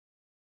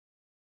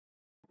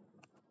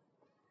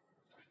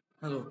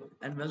Hello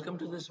and welcome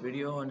to this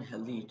video on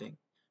healthy eating.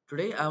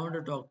 Today I want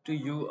to talk to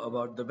you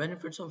about the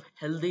benefits of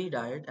healthy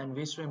diet and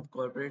ways to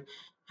incorporate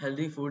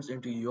healthy foods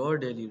into your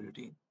daily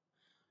routine.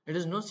 It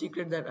is no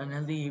secret that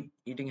unhealthy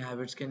eating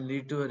habits can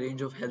lead to a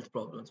range of health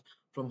problems,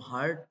 from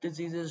heart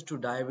diseases to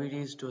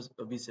diabetes to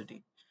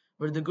obesity.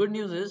 But the good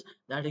news is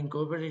that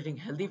incorporating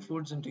healthy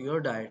foods into your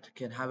diet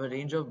can have a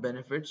range of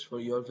benefits for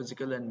your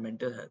physical and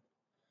mental health.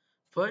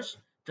 First,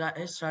 try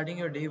starting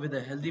your day with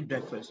a healthy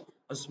breakfast,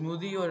 a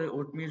smoothie or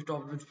oatmeal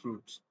topped with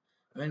fruits.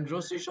 When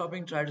grocery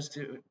shopping, try to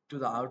stay to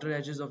the outer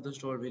edges of the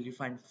store where you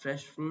find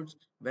fresh fruits,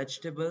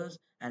 vegetables,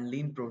 and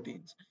lean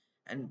proteins.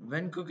 And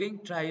when cooking,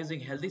 try using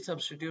healthy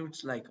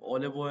substitutes like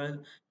olive oil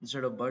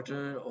instead of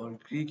butter or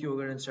Greek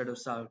yogurt instead of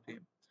sour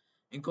cream.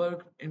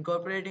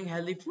 Incorporating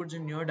healthy foods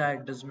in your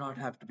diet does not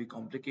have to be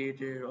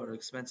complicated or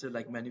expensive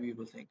like many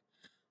people think,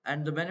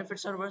 and the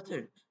benefits are worth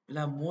it. You'll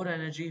have more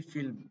energy,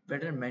 feel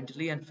better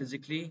mentally and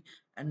physically,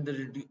 and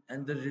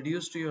the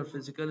reduce to your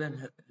physical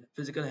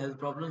health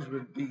problems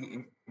will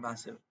be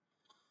massive.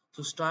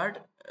 So start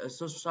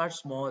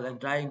small and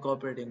try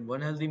incorporating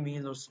one healthy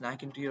meal or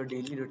snack into your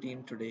daily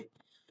routine today.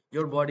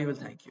 Your body will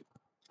thank you.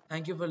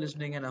 Thank you for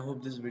listening, and I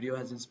hope this video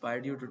has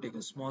inspired you to take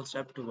a small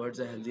step towards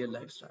a healthier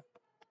lifestyle.